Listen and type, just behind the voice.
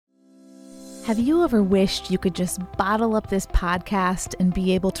Have you ever wished you could just bottle up this podcast and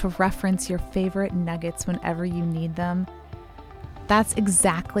be able to reference your favorite nuggets whenever you need them? That's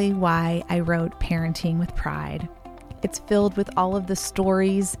exactly why I wrote Parenting with Pride. It's filled with all of the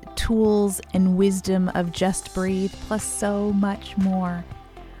stories, tools, and wisdom of Just Breathe, plus so much more.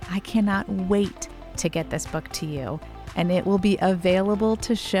 I cannot wait to get this book to you, and it will be available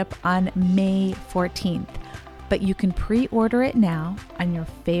to ship on May 14th. But you can pre-order it now on your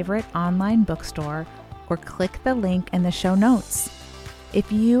favorite online bookstore or click the link in the show notes.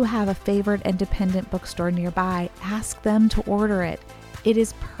 If you have a favorite independent bookstore nearby, ask them to order it. It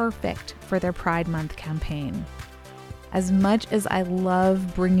is perfect for their Pride Month campaign. As much as I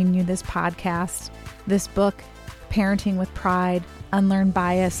love bringing you this podcast, this book, Parenting with Pride, Unlearn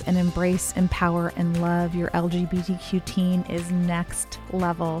Bias and Embrace, Empower, and Love Your LGBTQ Teen is next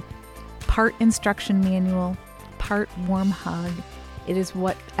level. Part instruction manual, part warm hug. It is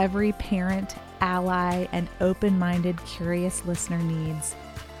what every parent, ally, and open-minded, curious listener needs.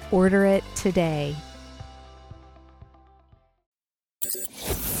 Order it today.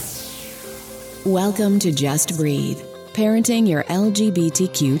 Welcome to Just Breathe, Parenting Your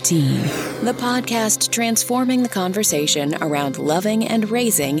LGBTQ Teen, the podcast transforming the conversation around loving and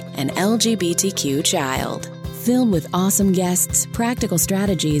raising an LGBTQ child. Filled with awesome guests, practical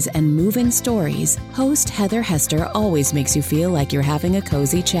strategies, and moving stories, host Heather Hester always makes you feel like you're having a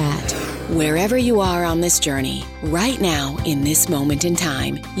cozy chat. Wherever you are on this journey, right now, in this moment in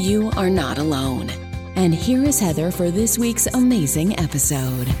time, you are not alone. And here is Heather for this week's amazing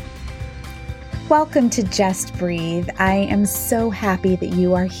episode. Welcome to Just Breathe. I am so happy that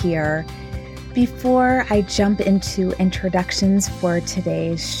you are here. Before I jump into introductions for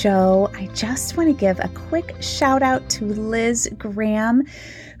today's show, I just want to give a quick shout out to Liz Graham,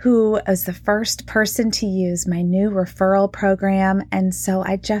 who was the first person to use my new referral program. And so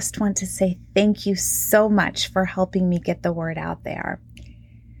I just want to say thank you so much for helping me get the word out there.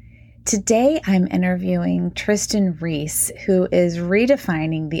 Today, I'm interviewing Trystan Reese, who is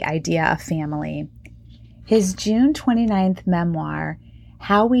redefining the idea of family. His June 29th memoir,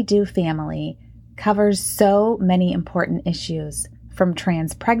 How We Do Family, covers so many important issues, from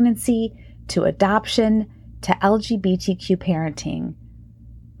trans pregnancy to adoption to LGBTQ parenting.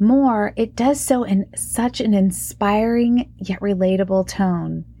 More, it does so in such an inspiring yet relatable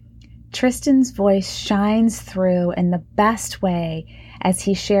tone. Trystan's voice shines through in the best way as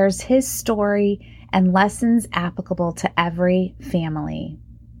he shares his story and lessons applicable to every family.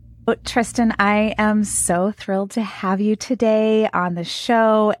 Trystan, I am so thrilled to have you today on the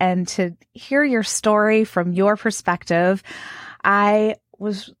show and to hear your story from your perspective. I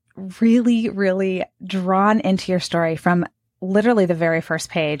was really, really drawn into your story from literally the very first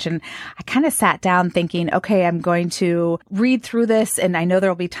page. And I kind of sat down thinking, okay, I'm going to read through this and I know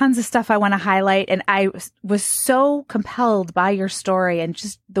there will be tons of stuff I want to highlight. And I was so compelled by your story and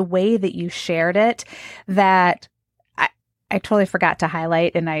just the way that you shared it that I totally forgot to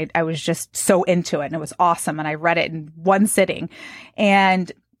highlight, and I was just so into it, and it was awesome, and I read it in one sitting. And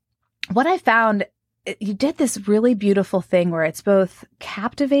what I found, you did this really beautiful thing where it's both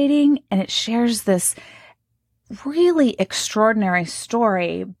captivating and it shares this really extraordinary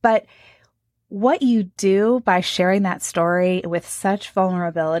story. But what you do by sharing that story with such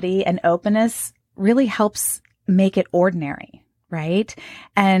vulnerability and openness really helps make it ordinary, right?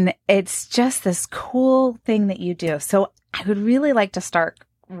 And it's just this cool thing that you do. So I would really like to start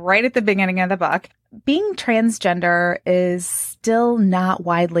right at the beginning of the book. Being transgender is still not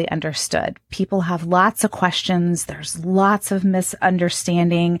widely understood. People have lots of questions. There's lots of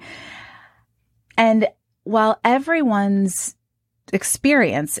misunderstanding. And while everyone's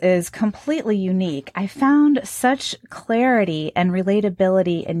experience is completely unique, I found such clarity and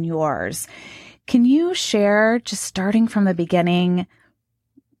relatability in yours. Can you share, just starting from the beginning,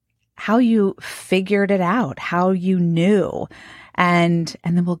 how you figured it out, how you knew, and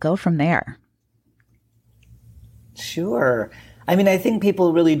then we'll go from there. Sure. I mean, I think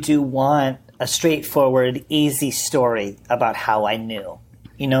people really do want a straightforward, easy story about how I knew.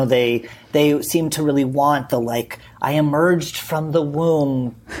 You know, they seem to really want the, like, I emerged from the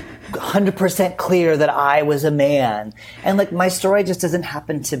womb 100% clear that I was a man. And like, my story just doesn't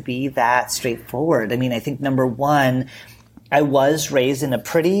happen to be that straightforward. I mean, I think number one, I was raised in a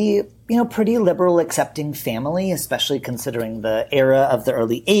pretty liberal, accepting family, especially considering the era of the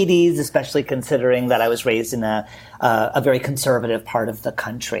early 80s, especially considering that I was raised in a very conservative part of the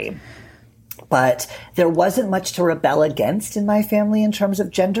country. But there wasn't much to rebel against in my family in terms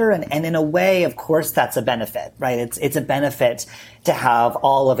of gender. And in a way, of course, that's a benefit, right? It's a benefit to have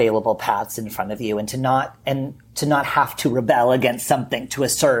all available paths in front of you and to not have to rebel against something to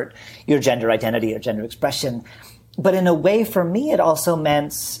assert your gender identity or gender expression. But in a way, for me, it also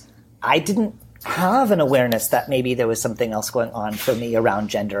meant I didn't have an awareness that maybe there was something else going on for me around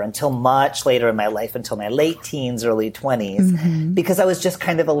gender until much later in my life, until my late teens, early 20s, because I was just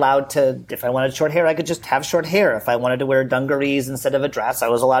kind of allowed to, if I wanted short hair, I could just have short hair. If I wanted to wear dungarees instead of a dress, I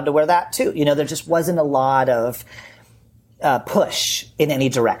was allowed to wear that too. There just wasn't a lot of push in any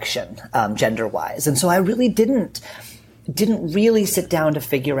direction, gender-wise. And so I really didn't really sit down to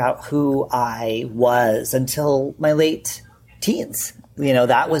figure out who I was until my late teens.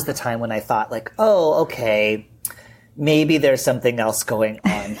 That was the time when I thought like, oh, okay, maybe there's something else going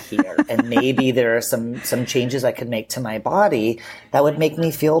on here. And maybe there are some changes I could make to my body that would make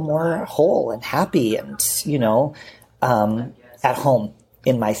me feel more whole and happy and, at home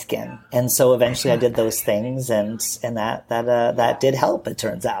in my skin. And so eventually I did those things and that did help, it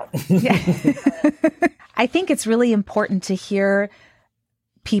turns out. Yeah. I think it's really important to hear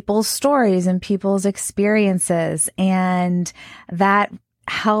people's stories and people's experiences, and that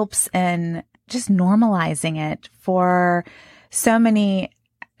helps in just normalizing it for so many,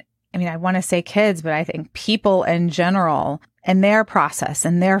 I want to say kids, but I think people in general and their process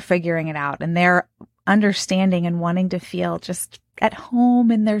and their figuring it out and their understanding and wanting to feel just at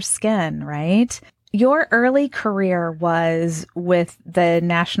home in their skin, right? Your early career was with the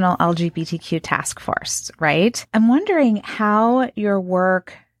National LGBTQ Task Force, right? I'm wondering how your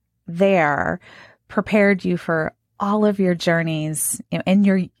work there prepared you for all of your journeys in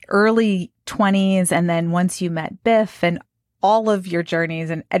your early 20s, and then once you met Biff, and all of your journeys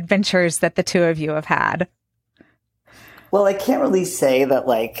and adventures that the two of you have had. Well, I can't really say that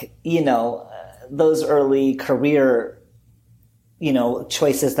those early career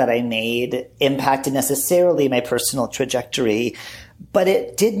choices that I made impacted necessarily my personal trajectory, but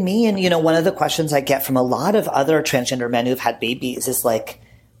it did me. And, one of the questions I get from a lot of other transgender men who've had babies is like,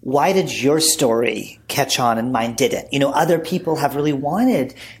 why did your story catch on and mine didn't? Other people have really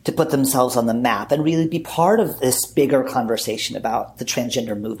wanted to put themselves on the map and really be part of this bigger conversation about the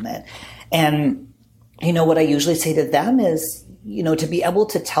transgender movement. And, what I usually say to them is, to be able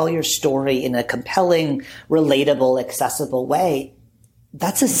to tell your story in a compelling, relatable, accessible way,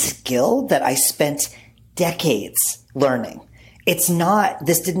 that's a skill that I spent decades learning.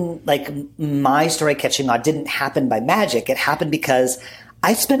 My story catching on didn't happen by magic. It happened because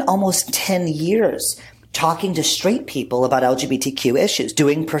I spent almost 10 years talking to straight people about LGBTQ issues,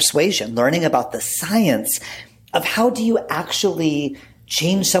 doing persuasion, learning about the science of how do you actually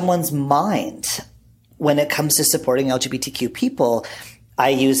change someone's mind when it comes to supporting LGBTQ people. I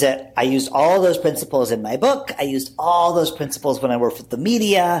used all those principles in my book. I used all those principles when I worked with the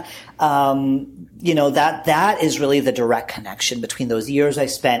media. That is really the direct connection between those years I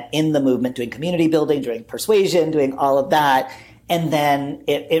spent in the movement, doing community building, doing persuasion, doing all of that. And then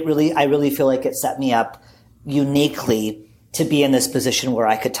I really feel like it set me up uniquely to be in this position where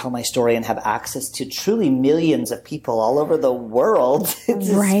I could tell my story and have access to truly millions of people all over the world. It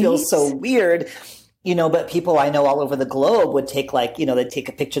just feels so weird. But people I know all over the globe would take they'd take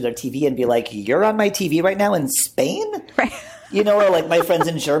a picture of their TV and be like, you're on my TV right now in Spain? Right. Or my friends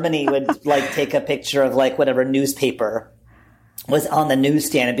in Germany would take a picture of whatever newspaper was on the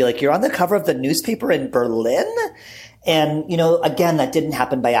newsstand and be like, you're on the cover of the newspaper in Berlin? And, again, that didn't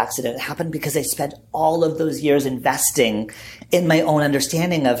happen by accident. It happened because I spent all of those years investing in my own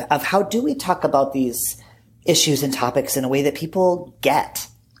understanding of how do we talk about these issues and topics in a way that people get.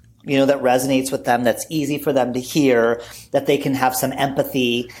 That resonates with them, that's easy for them to hear, that they can have some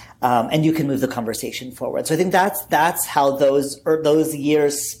empathy, and you can move the conversation forward. So I think that's how those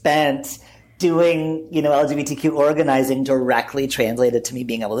years spent doing, LGBTQ organizing directly translated to me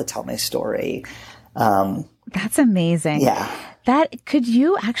being able to tell my story. That's amazing. Yeah. Could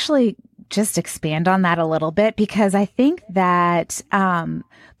you actually just expand on that a little bit? Because I think that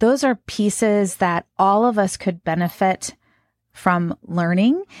those are pieces that all of us could benefit from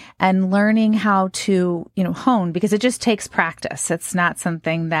learning how to, hone, because it just takes practice. It's not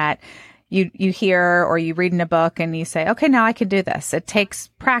something that you hear or you read in a book and you say, okay, now I can do this. It takes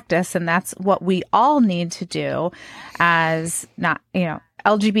practice. And that's what we all need to do as not,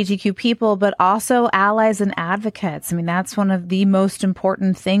 LGBTQ people, but also allies and advocates. That's one of the most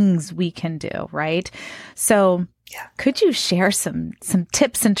important things we can do, right? So could you share some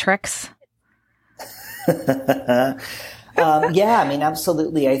tips and tricks?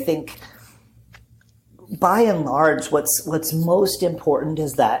 Absolutely. I think by and large, what's most important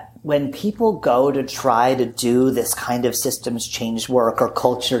is that when people go to try to do this kind of systems change work or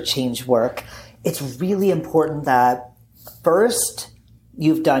culture change work, it's really important that first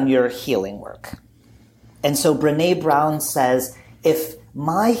you've done your healing work. And so Brené Brown says, if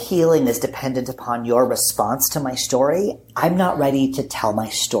my healing is dependent upon your response to my story, I'm not ready to tell my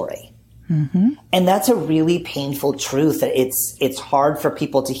story. Mm-hmm. And that's a really painful truth. It's hard for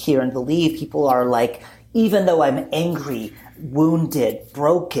people to hear and believe. People are like, even though I'm angry, wounded,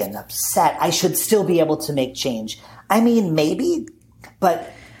 broken, upset, I should still be able to make change. I mean, maybe,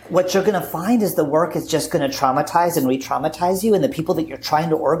 but what you're going to find is the work is just going to traumatize and re-traumatize you. And the people that you're trying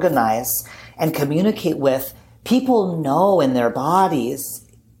to organize and communicate with, people know in their bodies,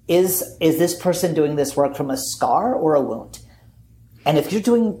 is this person doing this work from a scar or a wound? And if you're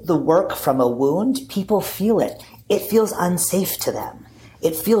doing the work from a wound, people feel it. It feels unsafe to them.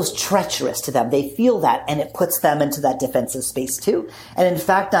 It feels treacherous to them. They feel that, and it puts them into that defensive space too. And in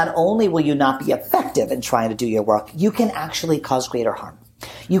fact, not only will you not be effective in trying to do your work, you can actually cause greater harm.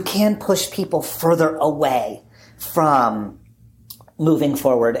 You can push people further away from moving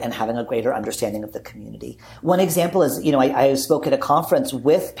forward and having a greater understanding of the community. One example is, I spoke at a conference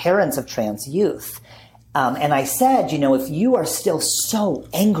with parents of trans youth. And I said, if you are still so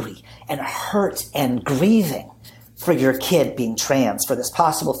angry and hurt and grieving for your kid being trans, for this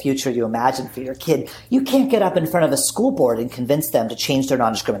possible future you imagine for your kid, you can't get up in front of a school board and convince them to change their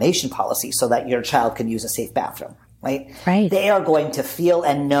non-discrimination policy so that your child can use a safe bathroom, right? Right. They are going to feel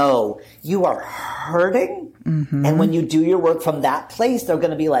and know you are hurting. Mm-hmm. And when you do your work from that place, they're going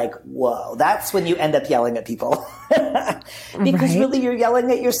to be like, whoa, that's when you end up yelling at people. Because really you're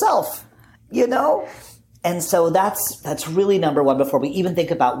yelling at yourself, And so that's really number one before we even think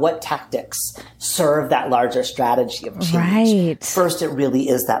about what tactics serve that larger strategy of change. Right. First, it really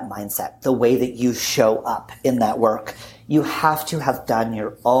is that mindset, the way that you show up in that work. You have to have done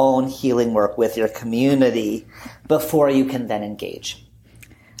your own healing work with your community before you can then engage.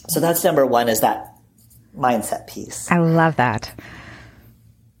 So that's number one, is that mindset piece. I love that.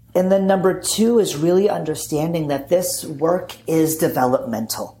 And then number two is really understanding that this work is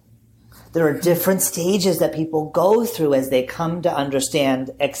developmental. There are different stages that people go through as they come to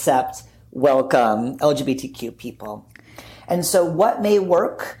understand, accept, welcome LGBTQ people. And so what may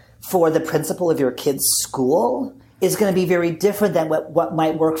work for the principal of your kid's school is going to be very different than what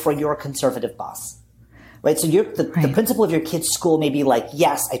might work for your conservative boss. Right? So the principal of your kid's school may be like,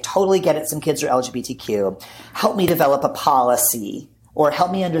 yes, I totally get it. Some kids are LGBTQ. Help me develop a policy, or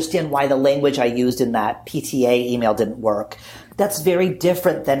help me understand why the language I used in that PTA email didn't work. That's very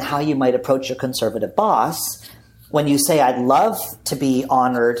different than how you might approach your conservative boss when you say, I'd love to be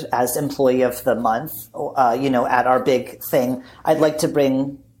honored as employee of the month, at our big thing. I'd like to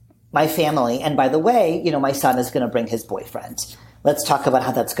bring my family. And by the way, my son is going to bring his boyfriend. Let's talk about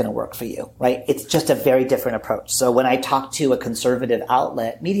how that's going to work for you, right? It's just a very different approach. So when I talk to a conservative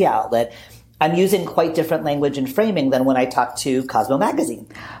media outlet, I'm using quite different language and framing than when I talk to Cosmo Magazine.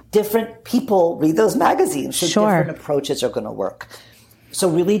 Different people read those magazines, so different approaches are going to work. So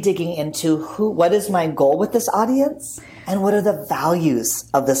really digging into what is my goal with this audience, and what are the values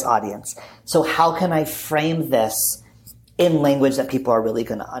of this audience? So how can I frame this in language that people are really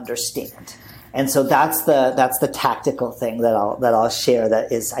going to understand? And so that's the tactical thing that I'll share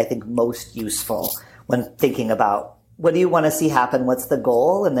that is, I think, most useful when thinking about, what do you want to see happen? What's the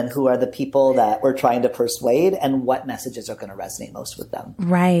goal? And then who are the people that we're trying to persuade, and what messages are going to resonate most with them?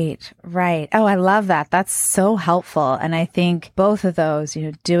 Right. Oh, I love that. That's so helpful. And I think both of those,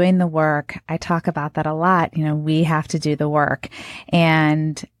 doing the work, I talk about that a lot. We have to do the work.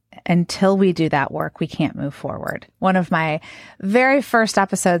 And until we do that work, we can't move forward. One of my very first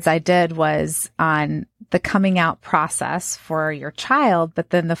episodes I did was on the coming out process for your child,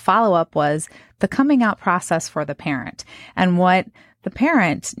 but then the follow-up was the coming out process for the parent, and what the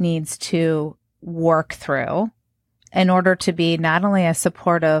parent needs to work through in order to be not only a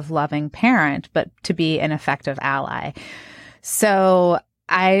supportive, loving parent, but to be an effective ally. So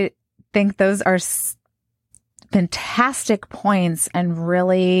I think those are fantastic points, and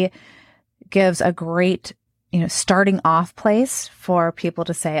really gives a great, starting off place for people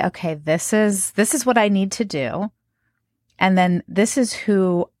to say, okay, this is what I need to do. And then this is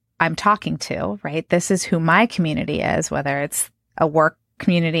who I'm talking to, right? This is who my community is, whether it's a work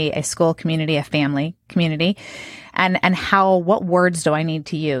community, a school community, a family community, and what words do I need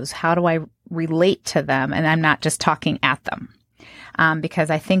to use? How do I relate to them? And I'm not just talking at them. Because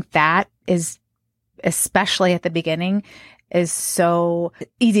I think that is, especially at the beginning, is so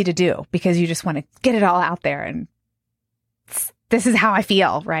easy to do, because you just want to get it all out there and this is how I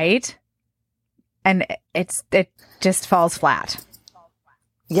feel, right? and it just falls flat.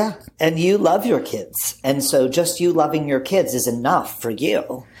 Yeah. And you love your kids. And so just you loving your kids is enough for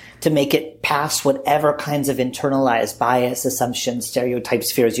you to make it past whatever kinds of internalized bias, assumptions,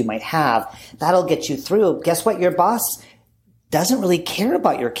 stereotypes, fears you might have. That'll get you through. Guess what? Your boss doesn't really care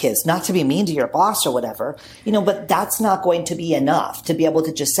about your kids, not to be mean to your boss or whatever, but that's not going to be enough to be able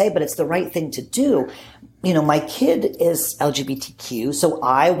to just say, but it's the right thing to do. My kid is LGBTQ, so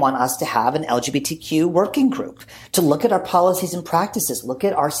I want us to have an LGBTQ working group to look at our policies and practices, look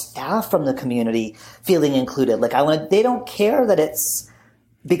at our staff from the community feeling included. They don't care that it's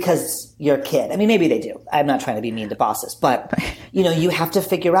because you're a kid. I mean, maybe they do. I'm not trying to be mean to bosses, but you have to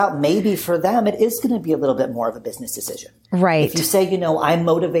figure out maybe for them, it is going to be a little bit more of a business decision. Right. If you say, I'm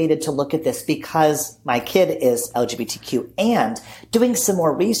motivated to look at this because my kid is LGBTQ and doing some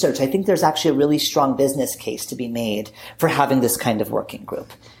more research, I think there's actually a really strong business case to be made for having this kind of working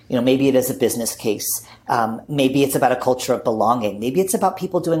group. Maybe it is a business case. Maybe it's about a culture of belonging. Maybe it's about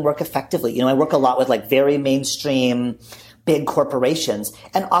people doing work effectively. I work a lot with very mainstream big corporations.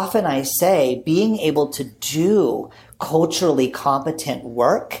 And often I say being able to do culturally competent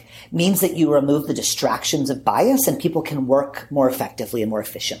work means that you remove the distractions of bias and people can work more effectively and more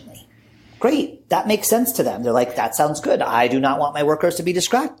efficiently. Great. That makes sense to them. They're like, that sounds good. I do not want my workers to be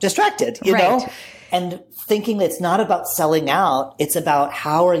distracted, you know? And thinking that it's not about selling out. It's about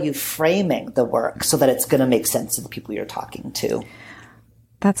how are you framing the work so that it's going to make sense to the people you're talking to.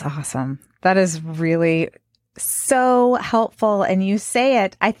 That's awesome. That is really so helpful. And you say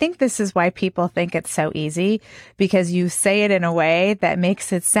it, I think this is why people think it's so easy, because you say it in a way that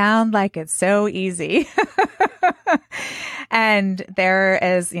makes it sound like it's so easy. And there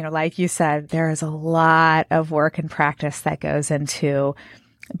is, like you said, there is a lot of work and practice that goes into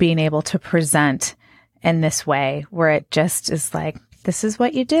being able to present in this way where it just is like, this is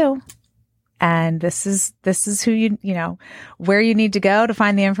what you do. And this is who where you need to go to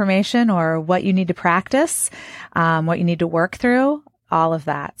find the information or what you need to practice, what you need to work through, all of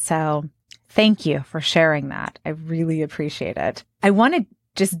that. So thank you for sharing that. I really appreciate it. I want to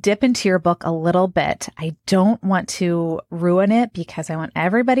just dip into your book a little bit. I don't want to ruin it because I want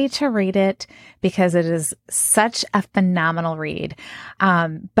everybody to read it because it is such a phenomenal read.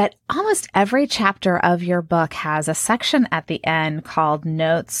 But almost every chapter of your book has a section at the end called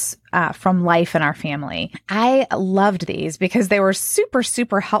Notes from Life in Our Family. I loved these because they were super,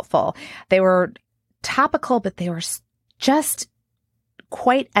 super helpful. They were topical, but they were just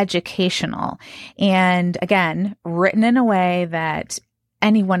quite educational. And again, written in a way that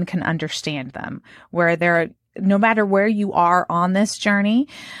anyone can understand them, where no matter where you are on this journey,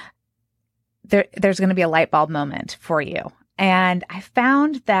 there's going to be a light bulb moment for you. And I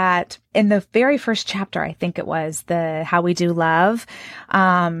found that in the very first chapter, I think it was the How We Do Love,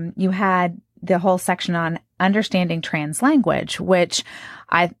 you had the whole section on understanding trans language, which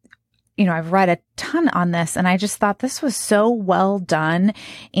I've read a ton on this, and I just thought this was so well done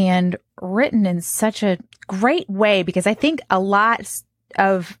and written in such a great way, because I think a lot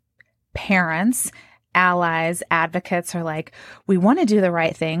of parents, allies, advocates are like, we want to do the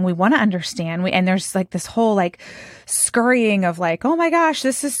right thing. We want to understand. And there's this whole scurrying of oh my gosh,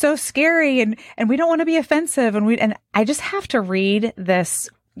 this is so scary. And we don't want to be offensive. And I just have to read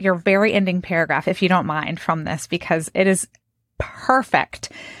your very ending paragraph, if you don't mind, from this, because it is perfect.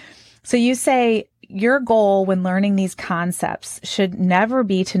 So you say, your goal when learning these concepts should never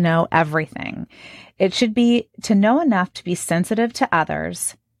be to know everything. It should be to know enough to be sensitive to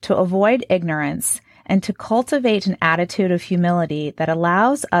others, to avoid ignorance, and to cultivate an attitude of humility that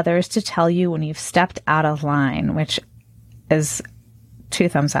allows others to tell you when you've stepped out of line, which is 2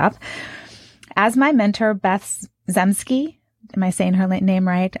 thumbs up. As my mentor, Beth Zemsky, am I saying her name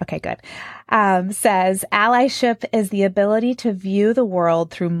right? Okay, good. Says, allyship is the ability to view the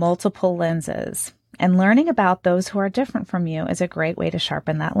world through multiple lenses. And learning about those who are different from you is a great way to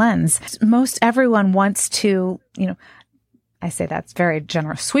sharpen that lens. Most everyone wants to, I say that's very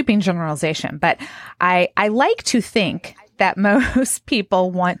sweeping generalization, but I like to think that most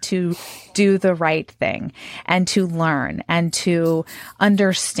people want to do the right thing and to learn and to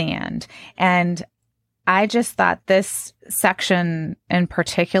understand. And I just thought this section in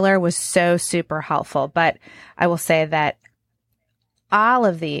particular was so super helpful. But I will say that all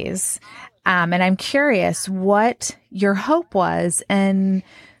of these, and I'm curious what your hope was in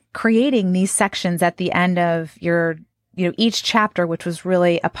creating these sections at the end of your, each chapter, which was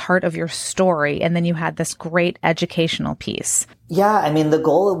really a part of your story. And then you had this great educational piece. Yeah. I mean, the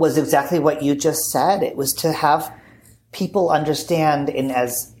goal was exactly what you just said. It was to have people understand in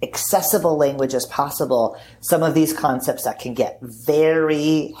as accessible language as possible some of these concepts that can get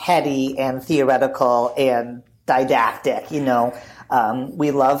very heady and theoretical and didactic.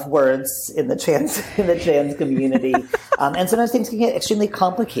 We love words in the trans community, and sometimes things can get extremely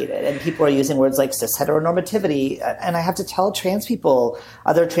complicated. And people are using words like cis heteronormativity, and I have to tell trans people,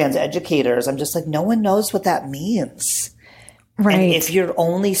 other trans educators, I'm just like, no one knows what that means. Right. And if you're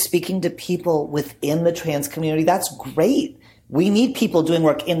only speaking to people within the trans community, that's great. We need people doing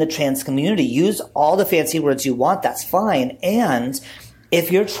work in the trans community. Use all the fancy words you want. That's fine. And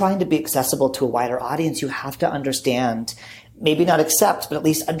if you're trying to be accessible to a wider audience, you have to understand, maybe not accept, but at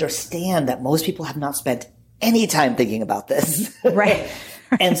least understand that most people have not spent any time thinking about this. Right.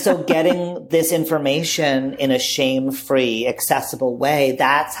 And so getting this information in a shame-free, accessible way,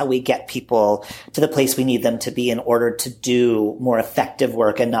 that's how we get people to the place we need them to be in order to do more effective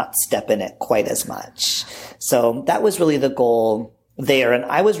work and not step in it quite as much. So that was really the goal there. And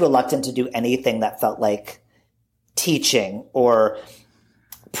I was reluctant to do anything that felt like teaching or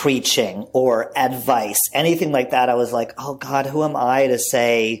preaching or advice, anything like that. I was like, oh God, who am I to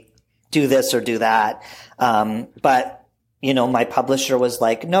say, do this or do that? But my publisher was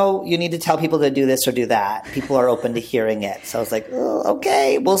like, no, you need to tell people to do this or do that. People are open to hearing it. So I was like, oh,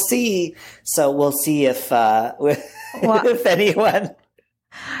 okay, we'll see. So we'll see if if anyone.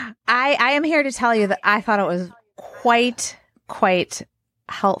 I am here to tell you that I thought it was quite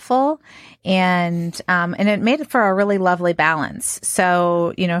helpful, and it made it for a really lovely balance.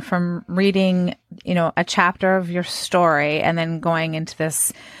 So, from reading, a chapter of your story and then going into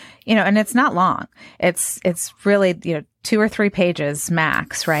this, and it's not long. It's really, 2 or 3 pages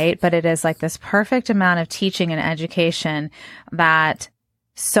max, right? But it is like this perfect amount of teaching and education that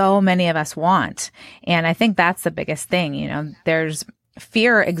so many of us want. And I think that's the biggest thing. There's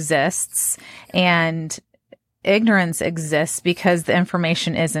fear exists and ignorance exists because the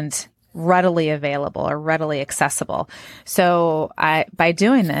information isn't readily available or readily accessible. So by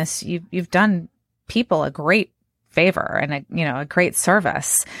doing this, you've done people a great favor and a great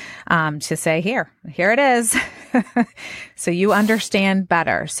service, to say, here it is. So you understand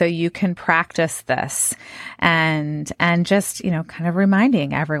better, so you can practice this, and just, kind of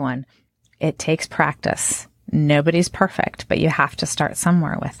reminding everyone, it takes practice. Nobody's perfect, but you have to start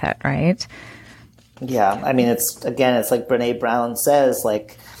somewhere with it, right? Yeah. I mean, it's like Brene Brown says,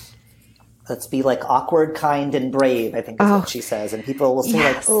 like, let's be like awkward, kind, and brave, I think is what she says. And people will say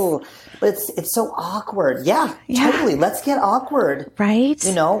like, oh, but it's so awkward. Yeah, totally. Let's get awkward. Right.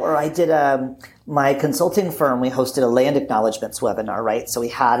 Or I did my consulting firm, we hosted a land acknowledgements webinar, right? So we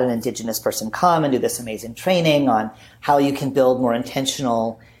had an Indigenous person come and do this amazing training on how you can build more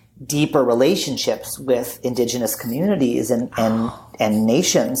intentional, deeper relationships with Indigenous communities and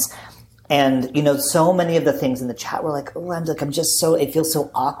nations. And, so many of the things in the chat were like, oh, it feels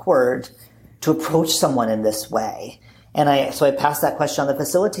so awkward to approach someone in this way. And so I passed that question on the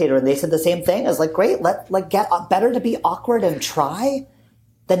facilitator, and they said the same thing. I was like, great, get better to be awkward and try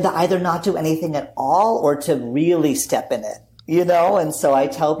than to either not do anything at all or to really step in it, And so I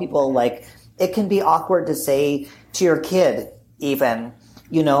tell people, like, it can be awkward to say to your kid, even,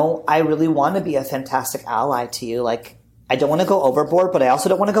 I really want to be a fantastic ally to you. Like, I don't want to go overboard, but I also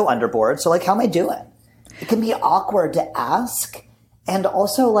don't want to go underboard. So, like, how am I doing? It can be awkward to ask. And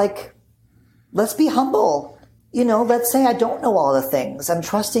also, like, let's be humble. Let's say I don't know all the things. I'm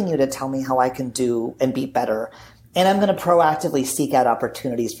trusting you to tell me how I can do and be better. And I'm going to proactively seek out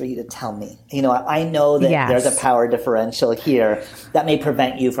opportunities for you to tell me. I know that there's a power differential here that may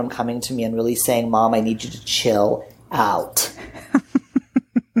prevent you from coming to me and really saying, Mom, I need you to chill out.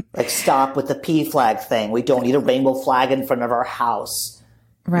 Like, stop with the P flag thing. We don't need a rainbow flag in front of our house.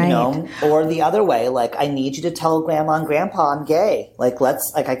 Right. Or the other way, like, I need you to tell grandma and grandpa I'm gay. Like,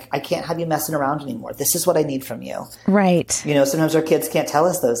 I can't have you messing around anymore. This is what I need from you. Right. Sometimes our kids can't tell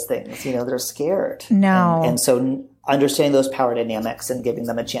us those things. They're scared. No. And so understanding those power dynamics and giving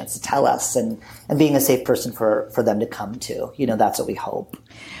them a chance to tell us and being a safe person for them to come to, that's what we hope.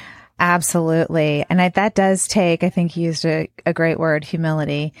 Absolutely. And that does take, I think you used a great word,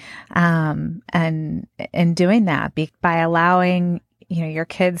 humility, and in doing that by allowing, your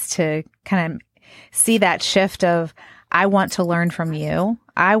kids to kind of see that shift of, I want to learn from you.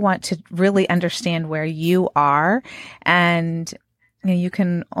 I want to really understand where you are. And you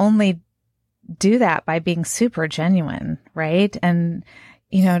can only do that by being super genuine, right? And,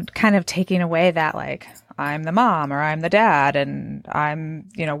 kind of taking away that, like, I'm the mom or I'm the dad and I'm,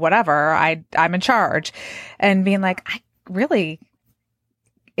 whatever, I'm in charge, and being like, I really,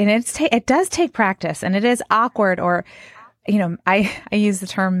 and it does take practice, and it is awkward, or, I use the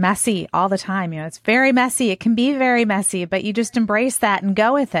term messy all the time. It's very messy. It can be very messy, but you just embrace that and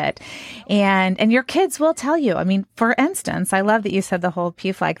go with it. And your kids will tell you. I mean, for instance, I love that you said the whole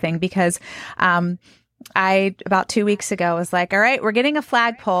PFLAG thing because, I, about 2 weeks ago, was like, all right, we're getting a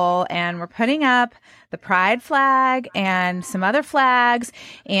flagpole and we're putting up the pride flag and some other flags.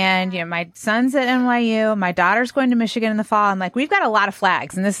 And, my son's at NYU. My daughter's going to Michigan in the fall. I'm like, we've got a lot of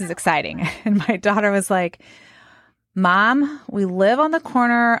flags and this is exciting. And my daughter was like, Mom, we live on the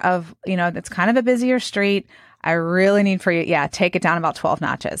corner of, that's kind of a busier street. I really need for you. Yeah. Take it down about 12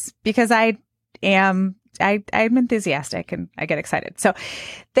 notches because I'm enthusiastic and I get excited. So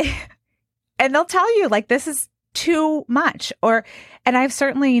they'll tell you like, this is too much and I've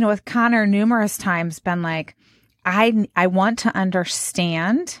certainly, with Connor numerous times been like, I want to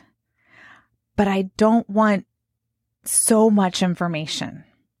understand, but I don't want so much information.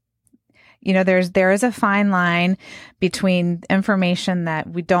 There is a fine line between information that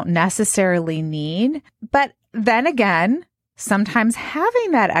we don't necessarily need. But then again, sometimes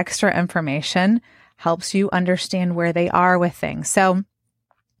having that extra information helps you understand where they are with things. So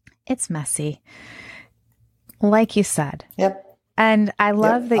it's messy, like you said. Yep. And I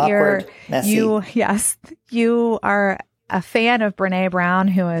love that awkward, messy. You are a fan of Brene Brown,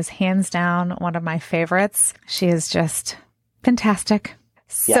 who is hands down one of my favorites. She is just fantastic.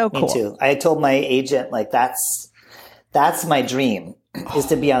 So cool. Me too. I told my agent, like, that's my dream is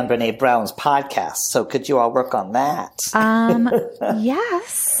to be on Brene Brown's podcast. So could you all work on that?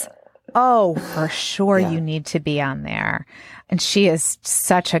 Yes. Oh, for sure. Yeah. You need to be on there. And she is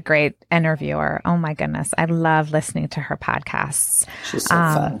such a great interviewer. Oh my goodness. I love listening to her podcasts. She's so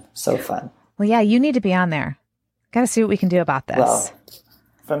fun. So fun. Well, yeah, you need to be on there. Got to see what we can do about this. Well,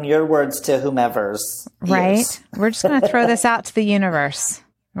 from your words to whomever's right. ears. We're just going to throw this out to the universe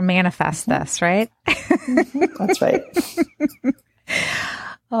or manifest this, right? That's right.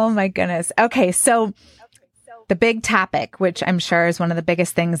 Oh my goodness. Okay. So the big topic, which I'm sure is one of the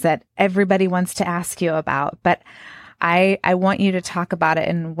biggest things that everybody wants to ask you about, but I want you to talk about it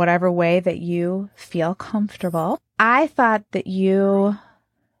in whatever way that you feel comfortable. I thought that you,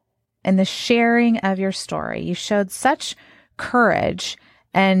 in the sharing of your story, you showed such courage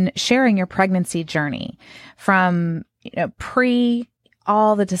in sharing your pregnancy journey from, pre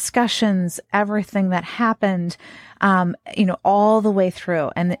all the discussions, everything that happened, all the way through.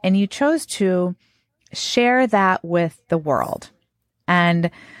 And you chose to share that with the world.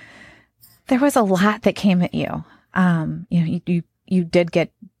 And there was a lot that came at you. You did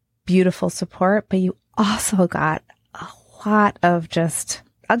get beautiful support, but you also got a lot of just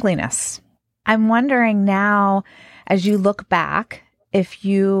ugliness. I'm wondering now, as you look back, if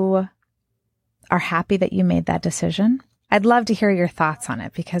you are happy that you made that decision. I'd love to hear your thoughts on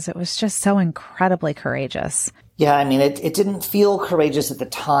it because it was just so incredibly courageous. Yeah, I mean, it didn't feel courageous at the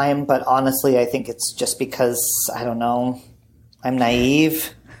time, but honestly, I think it's just because, I don't know, I'm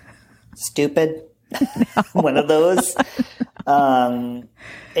naive, stupid. One of those. I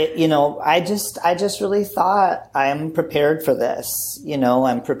just really thought I'm prepared for this.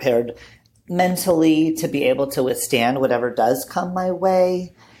 I'm prepared mentally to be able to withstand whatever does come my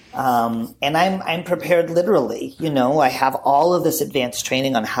way. And I'm prepared literally. I have all of this advanced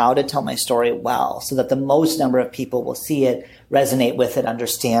training on how to tell my story well so that the most number of people will see it, resonate with it,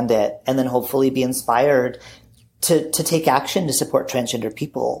 understand it, and then hopefully be inspired to take action to support transgender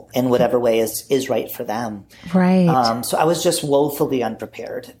people in whatever way is right for them. Right. So I was just woefully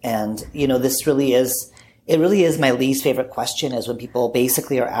unprepared. And, this really is my least favorite question is when people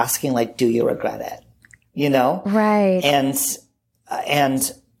basically are asking, like, do you regret it? Right. And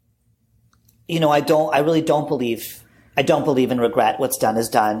I really don't believe in regret. What's done is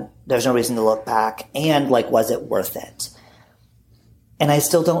done. There's no reason to look back. And like, was it worth it? And I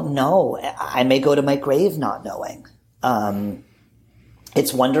still don't know. I may go to my grave not knowing.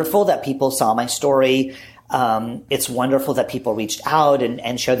 It's wonderful that people saw my story. It's wonderful that people reached out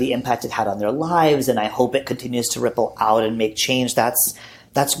and shared the impact it had on their lives. And I hope it continues to ripple out and make change. That's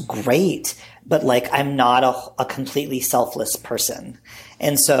great. But like, I'm not a completely selfless person.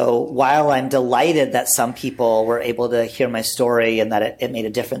 And so while I'm delighted that some people were able to hear my story and that it made a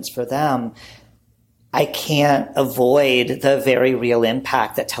difference for them, I can't avoid the very real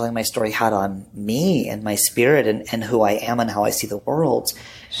impact that telling my story had on me and my spirit and who I am and how I see the world.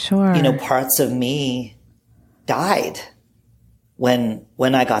 Sure. Parts of me died when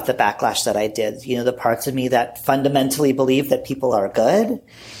I got the backlash that I did. The parts of me that fundamentally believe that people are good,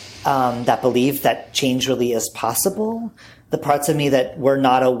 that believe that change really is possible, the parts of me that were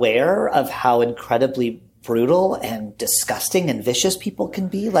not aware of how incredibly brutal and disgusting and vicious people can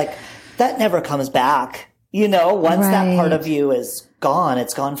be, like, that never comes back. Once that part Right. of you is gone,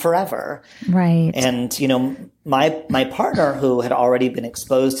 it's gone forever. Right. And, my partner, who had already been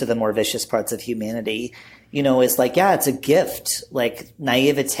exposed to the more vicious parts of humanity, is like, yeah, it's a gift. Like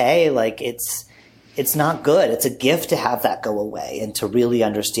naivete, like it's not good. It's a gift to have that go away and to really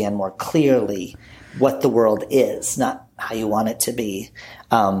understand more clearly what the world is, not how you want it to be.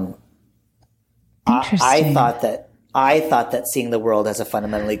 Interesting. I thought that seeing the world as a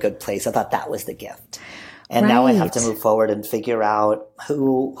fundamentally good place, I thought that was the gift. And now I have to Right. move forward and figure out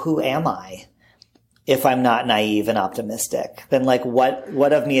who am I if I'm not naive and optimistic? Then like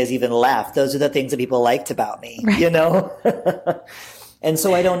what of me is even left? Those are the things that people liked about me, And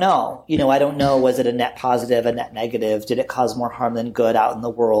so I don't know. I don't know, was it a net positive, a net negative? Did it cause more harm than good out in the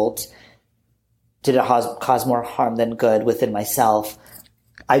world? Did it cause more harm than good within myself?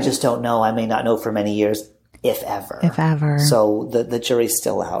 I just don't know. I may not know for many years, if ever. If ever. So the jury's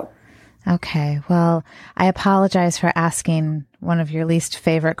still out. Okay. Well, I apologize for asking one of your least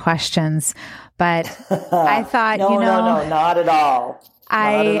favorite questions, but I thought, No, not at all.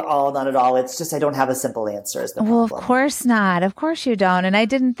 Not at all. It's just I don't have a simple answer is the problem. Well, of course not. Of course you don't. And I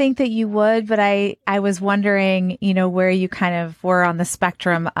didn't think that you would, but I was wondering, where you kind of were on the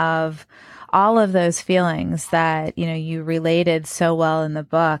spectrum of all of those feelings that, you related so well in the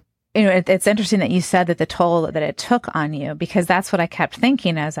book. It's interesting that you said that the toll that it took on you, because that's what I kept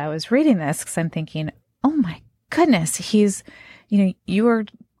thinking as I was reading this, because I'm thinking, oh my goodness, you were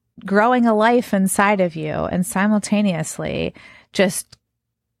growing a life inside of you, and simultaneously just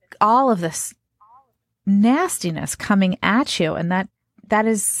all of this nastiness coming at you. And that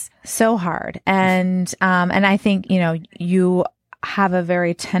is so hard. And I think, you have a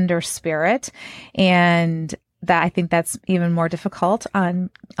very tender spirit, and that I think that's even more difficult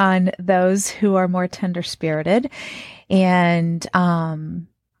on those who are more tender spirited. And,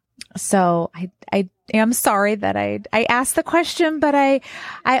 so I am sorry that I asked the question, but I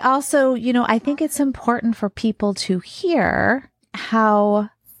also, I think it's important for people to hear how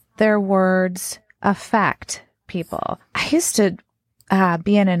their words affect people. I used to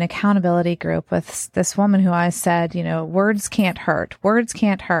be in an accountability group with this woman who I said, words can't hurt. Words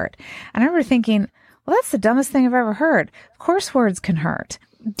can't hurt. And I remember thinking, well, that's the dumbest thing I've ever heard. Of course, words can hurt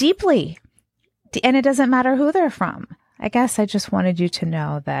deeply. And it doesn't matter who they're from. I guess I just wanted you to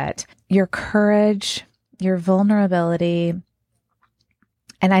know that your courage, your vulnerability,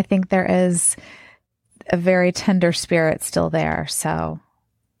 and I think there is a very tender spirit still there. So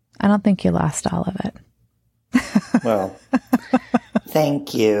I don't think you lost all of it. Well,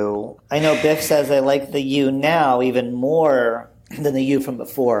 thank you. I know Biff says I like the you now even more than the you from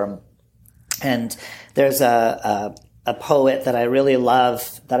before. And there's a poet that I really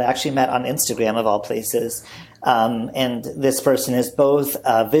love that I actually met on Instagram of all places. And this person is both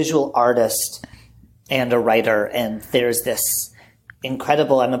a visual artist and a writer. And there's this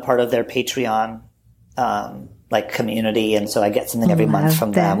incredible, I'm a part of their Patreon, community. And so I get something every month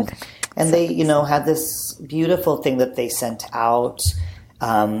from them. And they, had this beautiful thing that they sent out,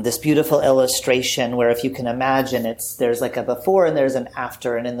 this beautiful illustration where, if you can imagine, there's like a before and there's an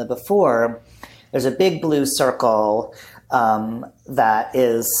after. And in the before, there's a big blue circle that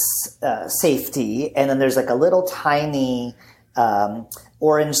is safety. And then there's like a little tiny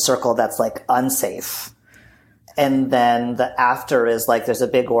orange circle that's like unsafe. And then the after is like there's a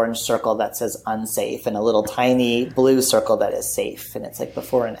big orange circle that says unsafe and a little tiny blue circle that is safe. And it's like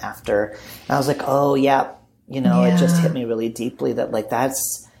before and after. And I was like, oh, yeah. It just hit me really deeply that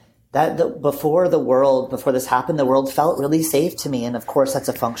before this happened, the world felt really safe to me. And of course, that's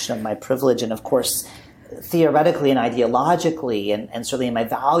a function of my privilege. And of course, theoretically and ideologically and certainly in my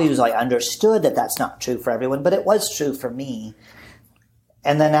values, I understood that that's not true for everyone, but it was true for me.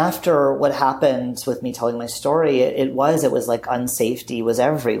 And then after what happened with me telling my story, it was like unsafety was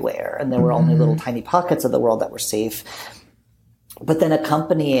everywhere. And there were only little tiny pockets of the world that were safe. But then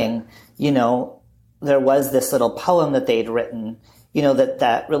accompanying, there was this little poem that they'd written,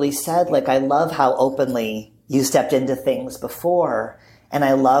 that really said, I love how openly you stepped into things before, and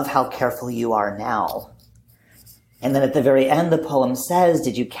I love how careful you are now. And then at the very end, the poem says,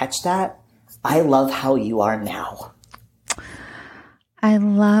 did you catch that? I love how you are now. I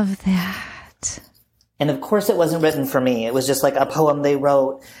love that. And of course it wasn't written for me. It was just like a poem they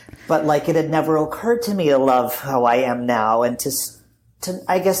wrote. But it had never occurred to me to love how I am now and to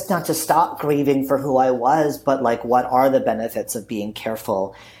I guess not to stop grieving for who I was, but what are the benefits of being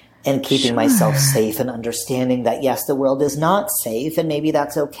careful and keeping myself safe and understanding that, yes, the world is not safe and maybe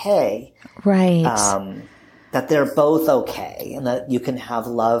that's okay. Right. That they're both okay and that you can have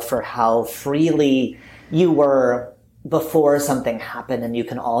love for how freely you were before something happened, and you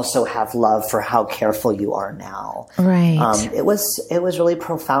can also have love for how careful you are now. Right. It was really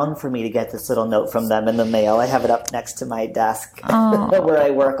profound for me to get this little note from them in the mail. I have it up next to my desk where I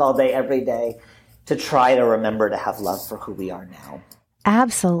work all day, every day, to try to remember to have love for who we are now.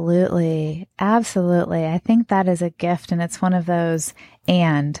 Absolutely. Absolutely. I think that is a gift, and it's one of those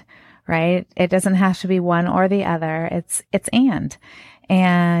right? It doesn't have to be one or the other. It's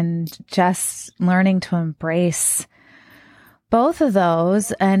and just learning to embrace both of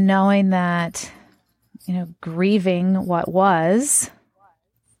those and knowing that, grieving what was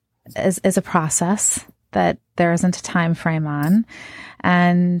is a process that there isn't a time frame on,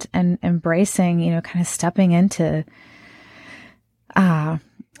 and embracing, kind of stepping into the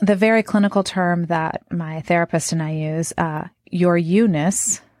very clinical term that my therapist and I use, your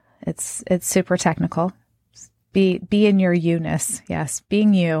you-ness. It's super technical. Be in your you-ness. Yes.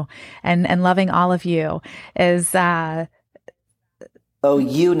 Being you and loving all of you is,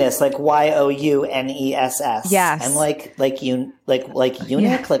 you-ness, like YOUNESS. Yes. And like eunuch? Like what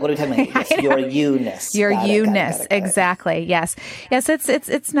are we talking about? Yes, your you-ness. Your Got it, you-ness. got it. Exactly. Yes. Yes.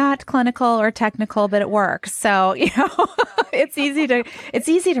 It's not clinical or technical, but it works. So, it's easy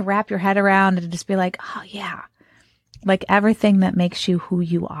to wrap your head around and just be like, oh yeah, like everything that makes you who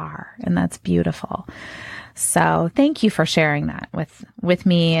you are. And that's beautiful. So thank you for sharing that with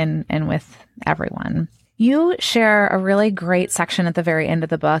me and with everyone. You share a really great section at the very end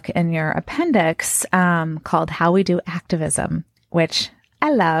of the book in your appendix called How We Do Activism, which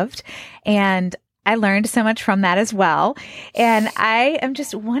I loved. And I learned so much from that as well. And I am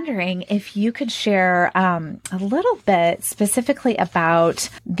just wondering if you could share a little bit specifically about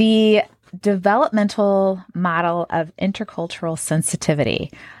the developmental model of intercultural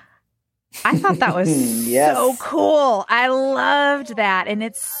sensitivity. I thought that was Yes. so cool. I loved that. And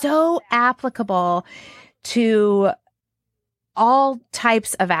it's so applicable to all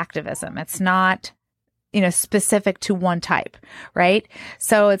types of activism. It's not, specific to one type, right?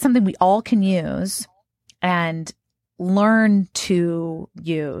 So it's something we all can use and learn to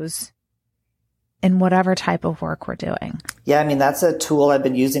use in whatever type of work we're doing. Yeah, I mean, that's a tool I've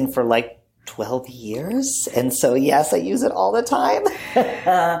been using for like 12 years. And so, yes, I use it all the time.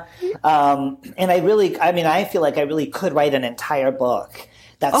 And I feel like I really could write an entire book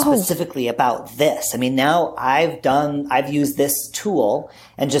that's specifically about this. I mean, now I've used this tool,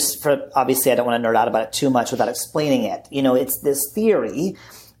 and just for, obviously I don't want to nerd out about it too much without explaining it. It's this theory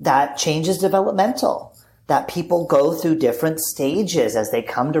that change is developmental, that people go through different stages as they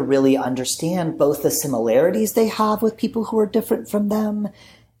come to really understand both the similarities they have with people who are different from them,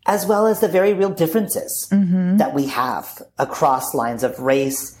 as well as the very real differences that we have across lines of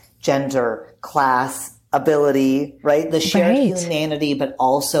race, gender, class, ability, right? The shared humanity, but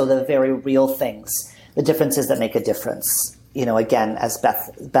also the very real things, the differences that make a difference. Again, as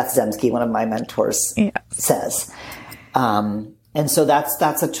Beth Zemsky, one of my mentors, says. And so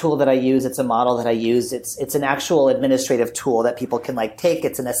that's a tool that I use. It's a model that I use. It's an actual administrative tool that people can take.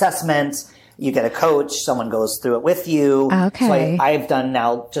 It's an assessment. You get a coach. Someone goes through it with you. Okay. So I've done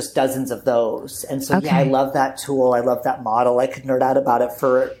now just dozens of those. And so, I love that tool. I love that model. I could nerd out about it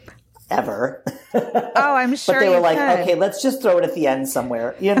forever. Oh, I'm sure. But they were like, could. okay, let's just throw it at the end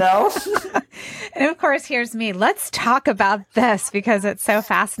somewhere, And of course, here's me. Let's talk about this because it's so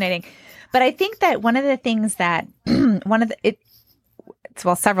fascinating. But I think that one of the things that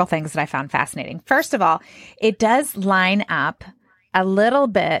several things that I found fascinating. First of all, it does line up a little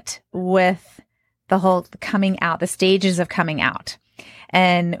bit with the whole coming out, the stages of coming out.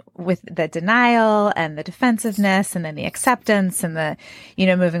 And with the denial and the defensiveness and then the acceptance and the,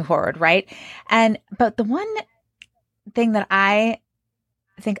 moving forward, right? But the one thing that I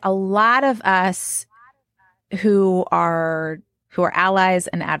think a lot of us who are allies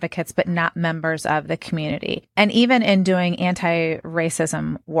and advocates, but not members of the community, and even in doing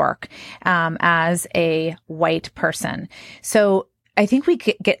anti-racism work as a white person. So I think we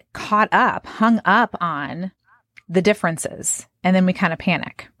get hung up on the differences, and then we kind of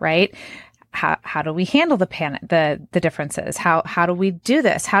panic, right? How do we handle the differences? How do we do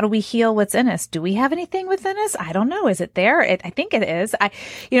this? How do we heal what's in us? Do we have anything within us? I don't know. Is it there? I think it is.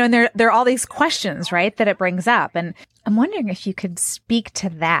 And there are all these questions, right, that it brings up. And I'm wondering if you could speak to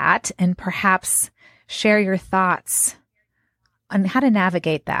that and perhaps share your thoughts on how to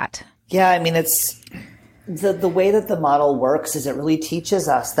navigate that. Yeah, I mean, it's the way that the model works is it really teaches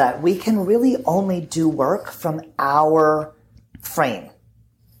us that we can really only do work from our frame.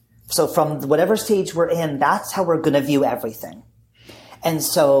 So from whatever stage we're in, that's how we're going to view everything. And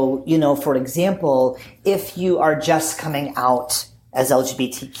so, for example, if you are just coming out as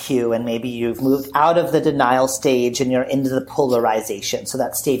LGBTQ, and maybe you've moved out of the denial stage and you're into the polarization. So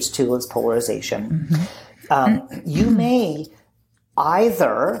that stage 2 is polarization. You may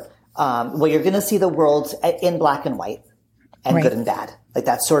either, you're going to see the world in black and white and good and bad. Like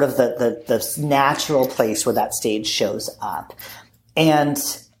that's sort of the natural place where that stage shows up. And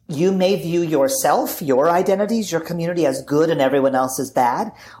you may view yourself, your identities, your community as good and everyone else as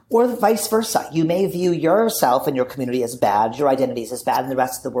bad, or vice versa. You may view yourself and your community as bad, your identities as bad, and the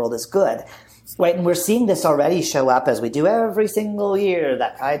rest of the world as good. Right? And we're seeing this already show up as we do every single year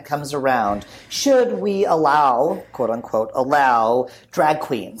that Pride comes around. Should we allow, quote unquote, allow drag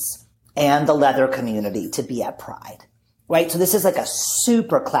queens and the leather community to be at Pride? Right? So this is like a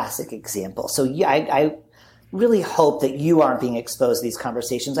super classic example. So yeah, I really hope that you aren't being exposed to these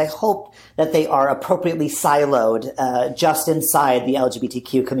conversations. I hope that they are appropriately siloed just inside the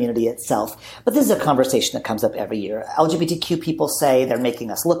LGBTQ community itself. But this is a conversation that comes up every year. LGBTQ people say they're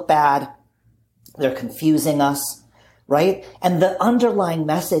making us look bad. They're confusing us, right? And the underlying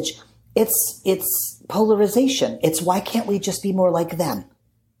message, it's polarization. It's why can't we just be more like them,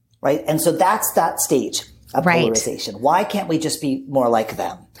 right? And so that's that stage of polarization. Why can't we just be more like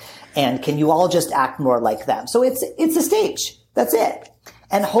them? And can you all just act more like them? So it's a stage. That's it.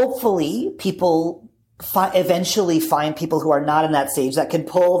 And hopefully people eventually find people who are not in that stage that can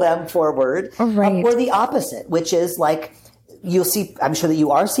pull them forward. Or the opposite, which is like, you'll see, I'm sure that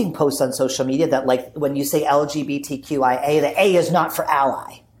you are seeing posts on social media that like when you say LGBTQIA, the A is not for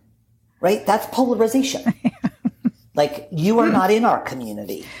ally, right? That's polarization. Like you are not in our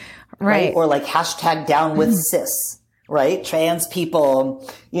community, right? Or like hashtag down with cis. Right? Trans people,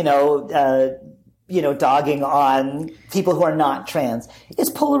 dogging on people who are not trans. It's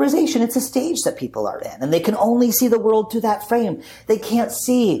polarization. It's a stage that people are in, and they can only see the world through that frame. They can't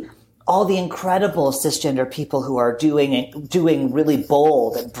see all the incredible cisgender people who are doing really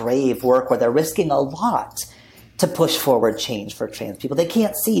bold and brave work where they're risking a lot to push forward change for trans people. They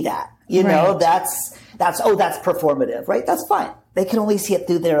can't see that. That's performative, right? That's fine. They can only see it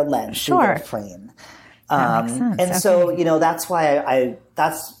through their lens, through their frame. And so, that's why I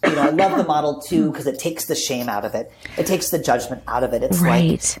love the model too, because it takes the shame out of it. It takes the judgment out of it. It's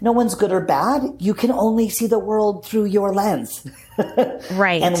like, no one's good or bad. You can only see the world through your lens.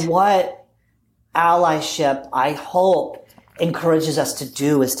 Right. And what allyship, I hope, encourages us to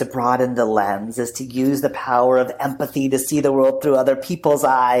do is to broaden the lens, is to use the power of empathy to see the world through other people's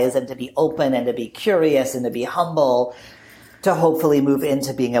eyes and to be open and to be curious and to be humble, to hopefully move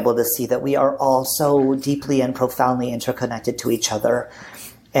into being able to see that we are all so deeply and profoundly interconnected to each other.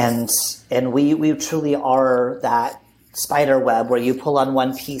 And we truly are that spider web where you pull on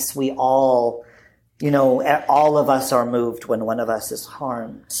one piece, we all, all of us are moved when one of us is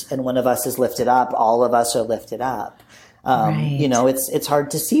harmed and one of us is lifted up, all of us are lifted up. It's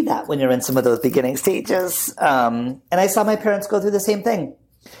hard to see that when you're in some of those beginning stages. And I saw my parents go through the same thing.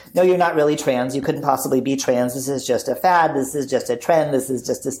 No, you're not really trans. You couldn't possibly be trans. This is just a fad. This is just a trend. This is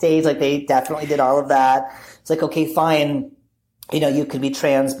just a stage. Like they definitely did all of that. It's like, okay, fine. You could be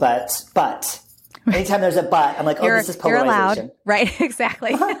trans, but anytime there's a but, I'm like, this is polarization. You're allowed. Right.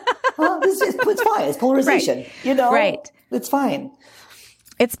 Exactly. It's fine. It's polarization. Right. It's fine.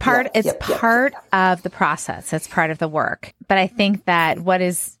 It's part of the process. It's part of the work. But I think that what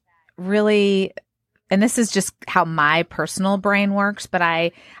is really, and this is just how my personal brain works, but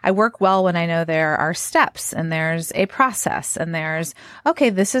I work well when I know there are steps and there's a process and there's, okay,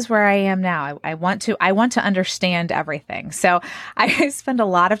 this is where I am now. I want to understand everything. So I spend a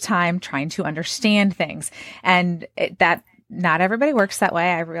lot of time trying to understand things, and that not everybody works that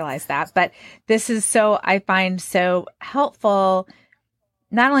way. I realize that, but this is I find so helpful,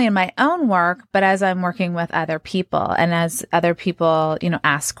 not only in my own work, but as I'm working with other people and as other people,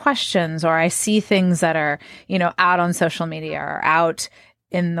 ask questions, or I see things that are, out on social media or out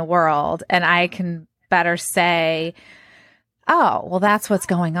in the world, and I can better say, oh, well, that's what's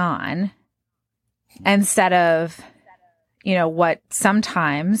going on, instead of, what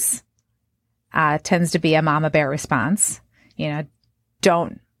sometimes tends to be a mama bear response,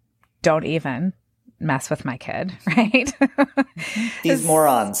 don't even mess with my kid, right? These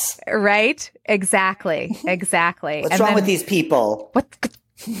morons. Right? Exactly. What's wrong with these people?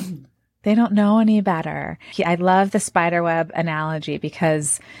 They don't know any better. I love the spiderweb analogy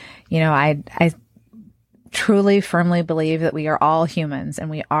because, I truly firmly believe that we are all humans and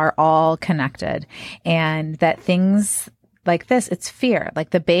we are all connected, and that things like this, it's fear.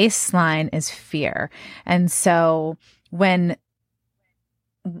 Like the baseline is fear. And so when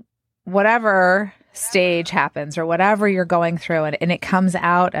whatever stage happens or whatever you're going through and it comes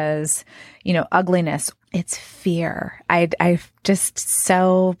out as, ugliness, it's fear. I just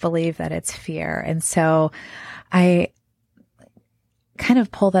so believe that it's fear. And so I kind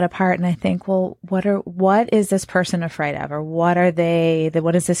of pull that apart and I think, well, what is this person afraid of? Or what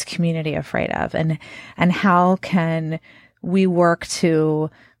is this community afraid of? And how can we work to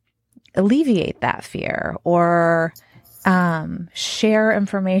alleviate that fear or share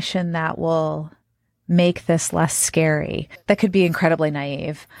information that will make this less scary? That could be incredibly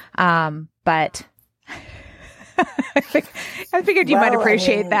naive. But I figured you might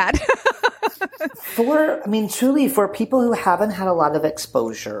appreciate that. Truly for people who haven't had a lot of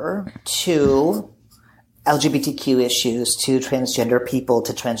exposure to LGBTQ issues, to transgender people,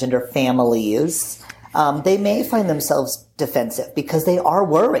 to transgender families, they may find themselves defensive because they are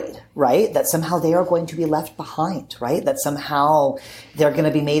worried, right? That somehow they are going to be left behind, right? That somehow they're going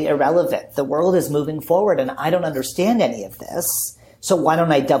to be made irrelevant. The world is moving forward and I don't understand any of this. So why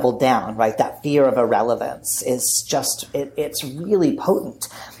don't I double down, right? That fear of irrelevance is just, it's really potent.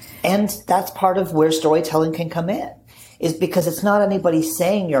 And that's part of where storytelling can come in, is because it's not anybody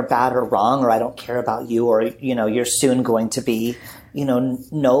saying you're bad or wrong, or I don't care about you, or, you're soon going to be,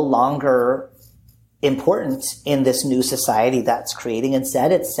 no longer important in this new society that's creating.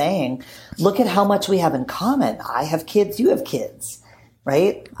 Instead, it's saying, look at how much we have in common. I have kids, you have kids,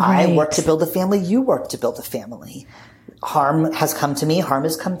 right? I work to build a family, you work to build a family. Harm has come to me, harm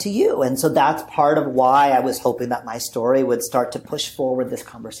has come to you. And so that's part of why I was hoping that my story would start to push forward this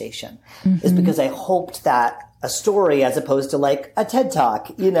conversation, is because I hoped that a story, as opposed to like a TED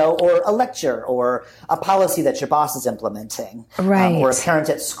Talk, or a lecture or a policy that your boss is implementing, or a parent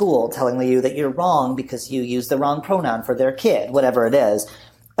at school telling you that you're wrong because you use the wrong pronoun for their kid, whatever it is,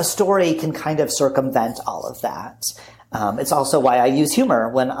 a story can kind of circumvent all of that. It's also why I use humor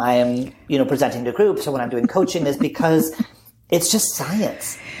when I'm, presenting to groups or when I'm doing coaching, is because it's just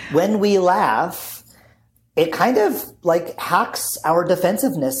science. When we laugh, it kind of like hacks our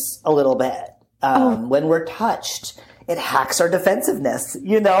defensiveness a little bit. When we're touched, it hacks our defensiveness,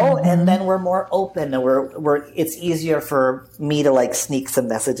 and then we're more open and it's easier for me to like sneak some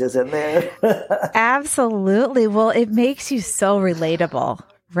messages in there. Absolutely. Well, it makes you so relatable,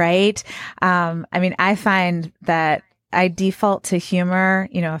 right? I find that I default to humor,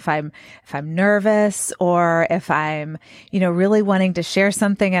 if I'm nervous or if I'm, really wanting to share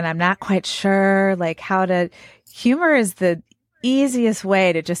something and I'm not quite sure humor is the easiest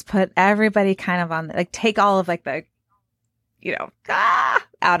way to just put everybody kind of on, take all of the,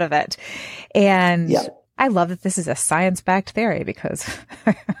 out of it. And I love that this is a science-backed theory because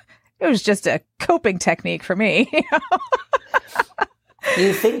it was just a coping technique for me.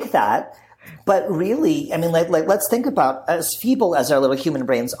 You think that, but really, let's think about, as feeble as our little human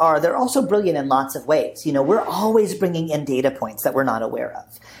brains are, they're also brilliant in lots of ways. We're always bringing in data points that we're not aware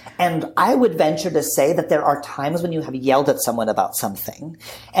of. And I would venture to say that there are times when you have yelled at someone about something.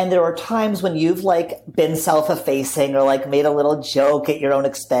 And there are times when you've been self-effacing or made a little joke at your own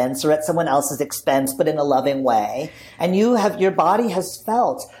expense or at someone else's expense, but in a loving way. And your body has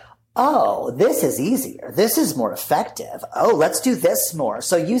felt, oh, this is easier. This is more effective. Oh, let's do this more.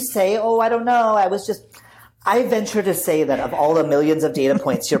 So you say, oh, I don't know. I venture to say that of all the millions of data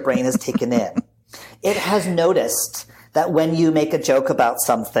points your brain has taken in, it has noticed that when you make a joke about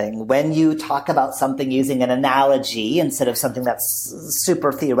something, when you talk about something using an analogy instead of something that's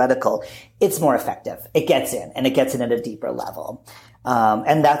super theoretical, it's more effective. It gets in, and it gets in at a deeper level.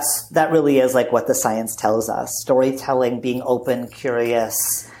 And that really is what the science tells us. Storytelling, being open,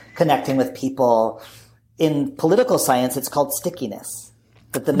 curious, connecting with people. In political science, it's called stickiness.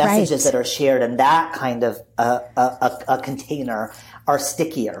 That the messages that are shared in that kind of a container are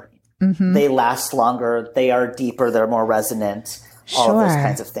stickier. Mm-hmm. They last longer. They are deeper. They're more resonant. All of those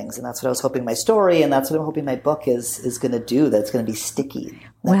kinds of things. And that's what I was hoping my story, and that's what I'm hoping my book is going to do. That's going to be sticky.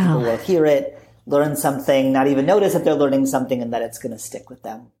 That people will hear it, learn something, not even notice that they're learning something, and that it's going to stick with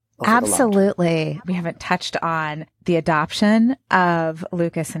them. Absolutely. We haven't touched on the adoption of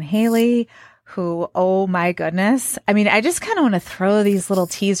Lucas and Haley, who, oh my goodness. I just kind of want to throw these little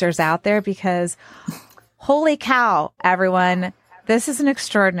teasers out there because holy cow, everyone. This is an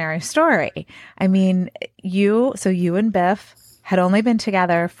extraordinary story. You and Biff had only been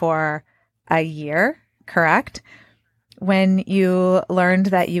together for a year, correct? When you learned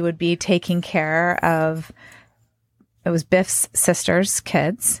that you would be taking care of, it was Biff's sister's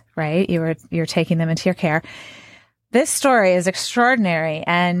kids, right? You're taking them into your care. This story is extraordinary.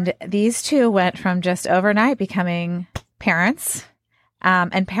 And these two went from just overnight becoming parents,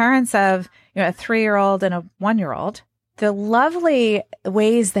 and parents of, a 3-year-old and a 1-year-old. the lovely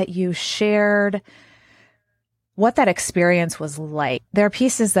ways that you shared what that experience was like. There are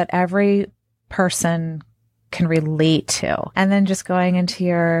pieces that every person can relate to. And then just going into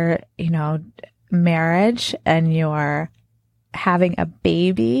your, marriage and your having a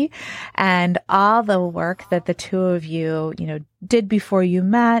baby and all the work that the two of you, did before you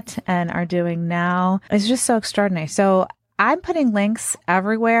met and are doing now is just so extraordinary. So I'm putting links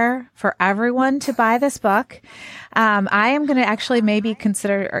everywhere for everyone to buy this book. I am going to actually maybe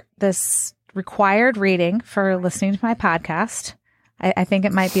consider this required reading for listening to my podcast. I think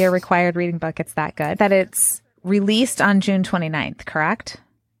it might be a required reading book. It's that good. That it's released on June 29th, correct?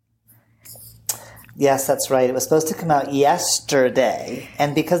 Yes, that's right. It was supposed to come out yesterday.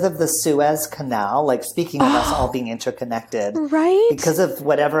 And because of the Suez Canal, like speaking of us all being interconnected, right? Because of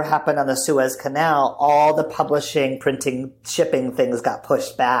whatever happened on the Suez Canal, all the publishing, printing, shipping things got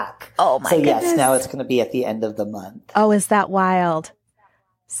pushed back. Oh my goodness. Yes, now it's going to be at the end of the month. Oh, is that wild?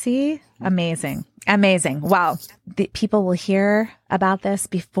 See? Amazing. Amazing. Wow. The people will hear about this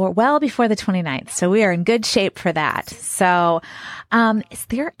before the 29th. So we are in good shape for that. So, is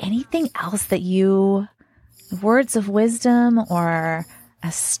there anything else that words of wisdom or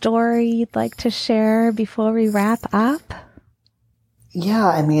a story you'd like to share before we wrap up? Yeah,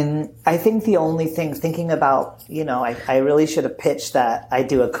 I think the only thing thinking about, I really should have pitched that I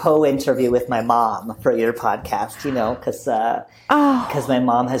do a co-interview with my mom for your podcast, because my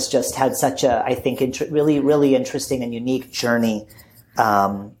mom has just had such a, I think, really, really interesting and unique journey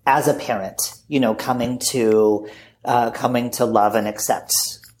as a parent, coming to love and accept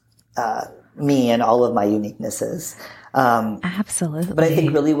me and all of my uniquenesses. Absolutely. But I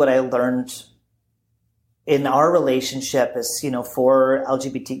think really what I learned in our relationship is, for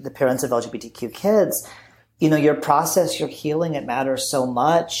the parents of LGBTQ kids, your process, your healing, it matters so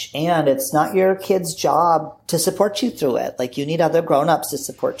much. And it's not your kid's job to support you through it. Like, you need other grown-ups to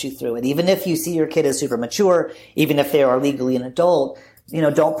support you through it. Even if you see your kid as super mature, even if they are legally an adult,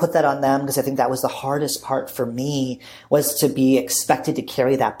 don't put that on them, because I think that was the hardest part for me, was to be expected to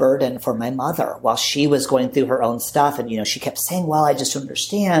carry that burden for my mother while she was going through her own stuff. And, she kept saying, well, I just don't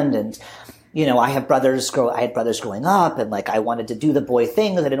understand. And, I had brothers growing up, and I wanted to do the boy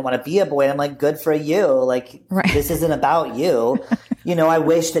thing because I didn't want to be a boy. And I'm like, good for you. Like, right. This isn't about you. I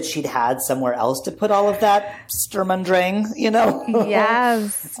wish that she'd had somewhere else to put all of that Sturmundring,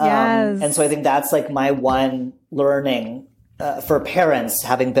 Yes. Yes. And so I think that's my one learning for parents,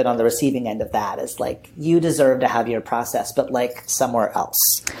 having been on the receiving end of that, is you deserve to have your process, but somewhere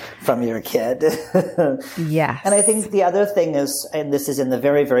else from your kid. Yes. And I think the other thing is, and this is in the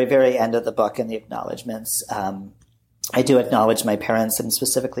very, very, very end of the book in the acknowledgments, I do acknowledge my parents, and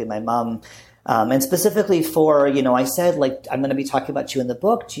specifically my mom, and specifically for, I said, I'm going to be talking about you in the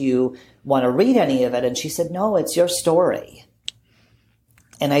book. Do you want to read any of it? And she said, no, it's your story.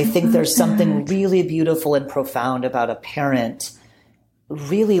 And I think there's something really beautiful and profound about a parent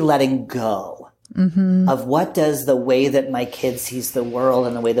really letting go of what does the way that my kid sees the world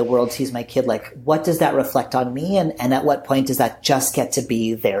and the way the world sees my kid, what does that reflect on me? And at what point does that just get to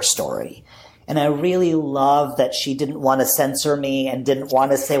be their story? And I really love that she didn't want to censor me and didn't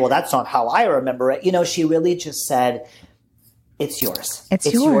want to say, well, that's not how I remember it. She really just said, it's yours.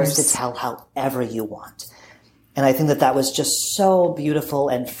 It's yours to tell however you want. And I think that was just so beautiful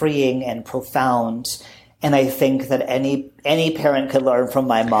and freeing and profound. And I think that any parent could learn from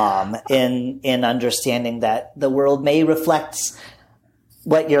my mom in understanding that the world may reflect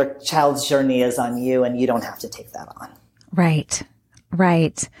what your child's journey is on you, and you don't have to take that on. Right.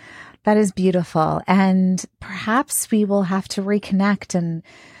 Right. That is beautiful. And perhaps we will have to reconnect in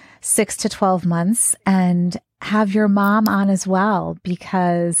 6 to 12 months and have your mom on as well,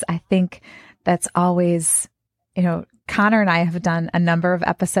 because I think that's always, Connor and I have done a number of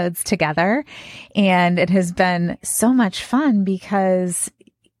episodes together, and it has been so much fun because,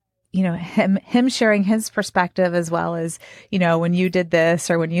 him sharing his perspective as well as, when you did this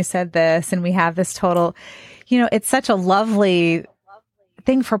or when you said this, and we have this total, it's such a lovely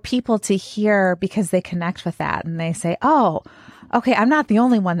thing for people to hear because they connect with that and they say, oh, okay, I'm not the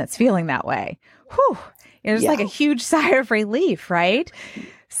only one that's feeling that way. Whew. It's like a huge sigh of relief, right?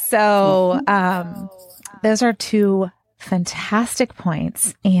 So, those are two fantastic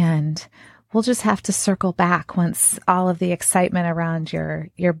points, and we'll just have to circle back once all of the excitement around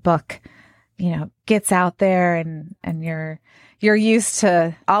your book, gets out there, and you're used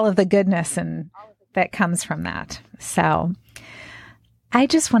to all of the goodness and that comes from that. So I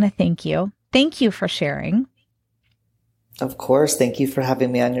just want to thank you. Thank you for sharing. Of course. Thank you for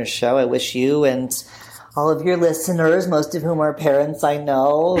having me on your show. I wish you and all of your listeners, most of whom are parents I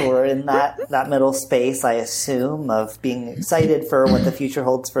know, who are in that middle space, I assume, of being excited for what the future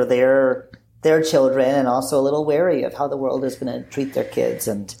holds for their children, and also a little wary of how the world is going to treat their kids.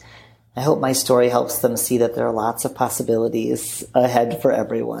 And I hope my story helps them see that there are lots of possibilities ahead for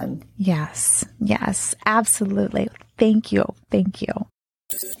everyone. Yes, absolutely. Thank you.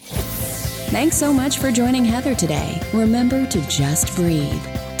 Thanks so much for joining Heather today. Remember to just breathe.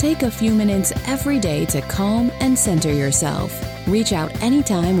 Take a few minutes every day to calm and center yourself. Reach out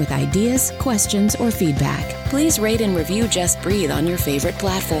anytime with ideas, questions, or feedback. Please rate and review Just Breathe on your favorite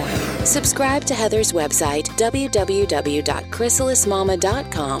platform. Subscribe to Heather's website,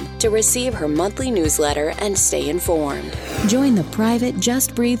 www.chrysalismama.com, to receive her monthly newsletter and stay informed. Join the private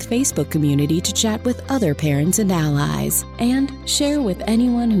Just Breathe Facebook community to chat with other parents and allies. And share with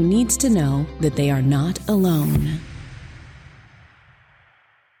anyone who needs to know that they are not alone.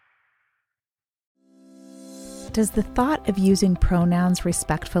 Does the thought of using pronouns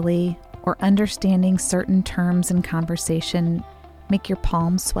respectfully or understanding certain terms in conversation make your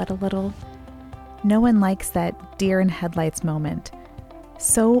palms sweat a little? No one likes that deer in headlights moment.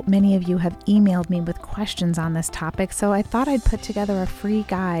 So many of you have emailed me with questions on this topic, so I thought I'd put together a free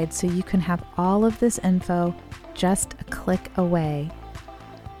guide so you can have all of this info just a click away.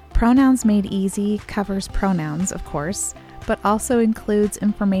 Pronouns Made Easy covers pronouns, of course, but also includes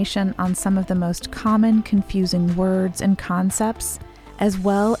information on some of the most common confusing words and concepts, as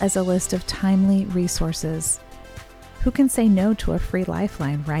well as a list of timely resources. Who can say no to a free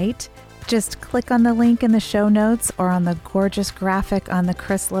lifeline, right? Just click on the link in the show notes or on the gorgeous graphic on the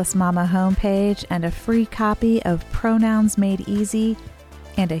Chrysalis Mama homepage, and a free copy of Pronouns Made Easy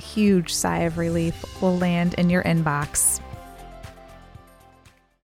and a huge sigh of relief will land in your inbox.